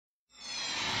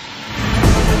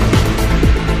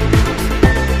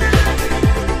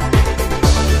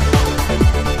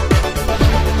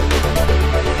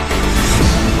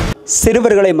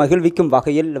சிறுவர்களை மகிழ்விக்கும்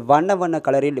வகையில் வண்ண வண்ண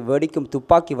கலரில் வெடிக்கும்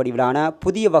துப்பாக்கி வடிவிலான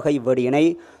புதிய வகை வெடியினை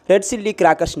ரெட் சில்லி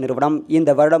கிராக்கர்ஸ் நிறுவனம் இந்த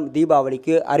வருடம்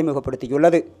தீபாவளிக்கு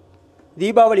அறிமுகப்படுத்தியுள்ளது.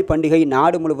 தீபாவளி பண்டிகை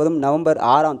நாடு முழுவதும் நவம்பர்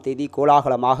 6ஆம் தேதி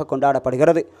கோலாகலமாக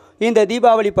கொண்டாடப்படுகிறது. இந்த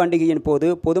தீபாவளி பண்டிகையின் போது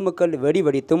பொதுமக்கள் வெடி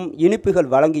வெடித்தும் இனிப்புகள்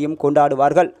வழங்கியும்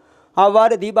கொண்டாடுவார்கள்.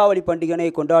 அவ்வாறு தீபாவளி பண்டிகையை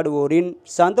கொண்டாடுவோரின்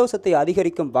சந்தோஷத்தை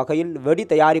அதிகரிக்கும் வகையில் வெடி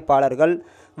தயாரிப்பாளர்கள்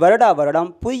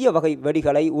வருடம் புதிய வகை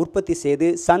வெடிகளை உற்பத்தி செய்து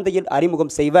சந்தையில்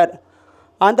அறிமுகம் செய்வர்.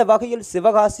 அந்த வகையில்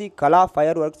சிவகாசி கலா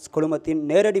ஃபயர் ஒர்க்ஸ் குழுமத்தின்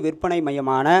நேரடி விற்பனை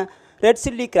மையமான ரெட்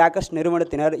சில்லி கிராக்கர்ஸ்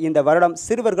நிறுவனத்தினர் இந்த வருடம்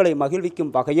சிறுவர்களை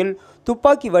மகிழ்விக்கும் வகையில்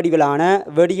துப்பாக்கி வடிவிலான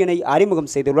வெடியினை அறிமுகம்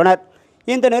செய்துள்ளனர்.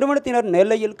 இந்த நிறுவனத்தினர்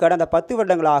நெல்லையில் கடந்த 10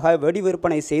 வருடங்களாக வெடி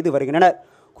விற்பனை செய்து வருகின்றனர்.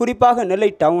 குறிப்பாக நெல்லை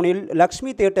டவுனில்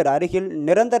லக்ஷ்மி தியேட்டர் அருகில்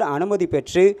நிரந்தர அனுமதி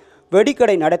பெற்று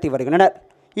வெடிக்கடை நடத்தி வருகின்றனர்.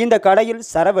 இந்த கடையில்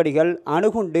சரவெடிகள்,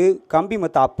 அணுகுண்டு, கம்பி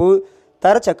மத்தாப்பு,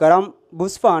 தரச்சக்கரம்,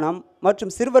 புஷ்வானம்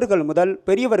மற்றும் சிறுவர்கள் முதல்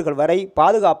பெரியவர்கள் வரை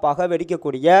பாதுகாப்பாக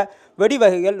வெடிக்கக்கூடிய வெடி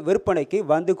வகைகள் விற்பனைக்கு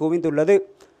வந்து குவிந்துள்ளது.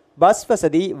 பஸ்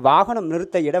வசதி, வாகனம்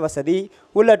நிறுத்த இட வசதி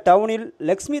உள்ள டவுனில்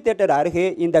லக்ஷ்மி தியேட்டர் அருகே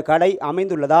இந்த கடை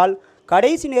அமைந்துள்ளதால்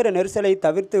கடைசி நேர நெரிசலை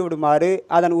தவிர்த்து விடுமாறு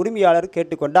அதன் உரிமையாளர்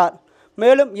கேட்டுக்கொண்டார்.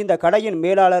 மேலும் இந்த கடையின்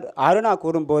மேலாளர் அருணா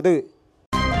கூறும்போது,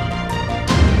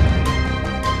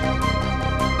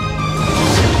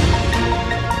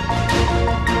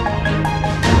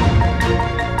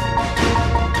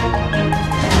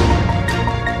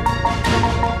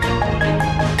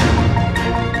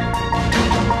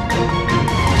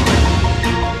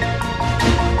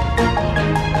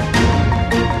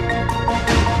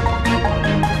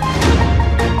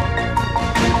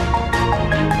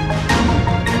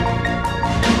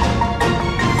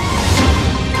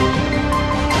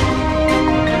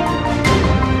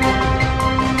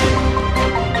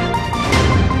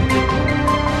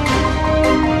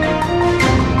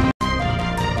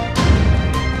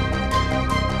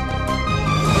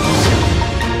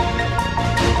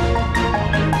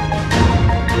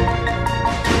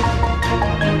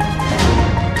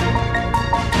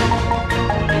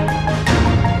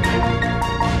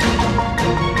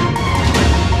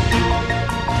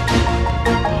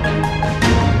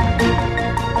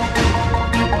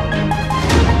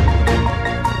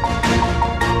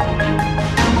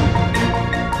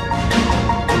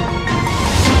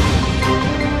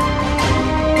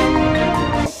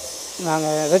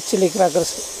 நாங்கள் ரெட் சில்லி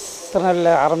கிராக்கர்ஸ்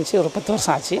திருநெல்வேலியில் ஆரம்பித்து ஒரு 10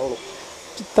 வருஷம் ஆச்சு.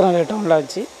 திருநெல்வேலி டவுனில்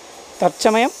வச்சு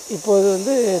தற்சமயம்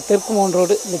இப்போது தெற்கு மோன்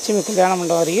ரோடு லட்சுமி கல்யாண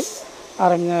மண்டபம் அருகில்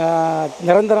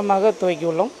நிரந்தரமாக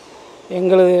துவக்கியுள்ளோம்.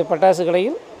 எங்களது பட்டாசு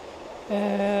கடையில்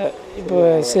இப்போ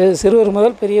சிறுவர்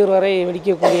முதல் பெரியவர் வரை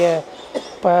வெடிக்கக்கூடிய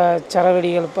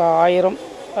சரவெடிகள் இப்போ 1000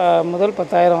 முதல்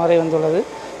 10,000 வரை வந்துள்ளது.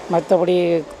 மற்றபடி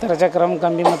தரச்சக்கரம்,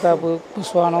 கம்பி மத்தாப்பு,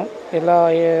 புஷ்வானம் எல்லா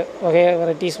வகை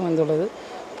வெரைட்டிஸும் வந்துள்ளது.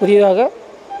 புதிதாக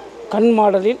கண்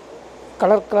மாடலில்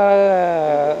கலர்களாக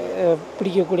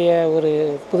பிடிக்கக்கூடிய ஒரு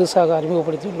புதுசாக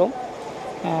அறிமுகப்படுத்தியுள்ளோம்.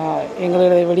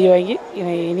 எங்களை வெடி வாங்கி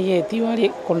இனிய தீபாவளியை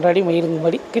கொண்டாடி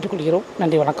மகிழும்படி கேட்டுக்கொள்கிறோம்.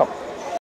 நன்றி, வணக்கம்.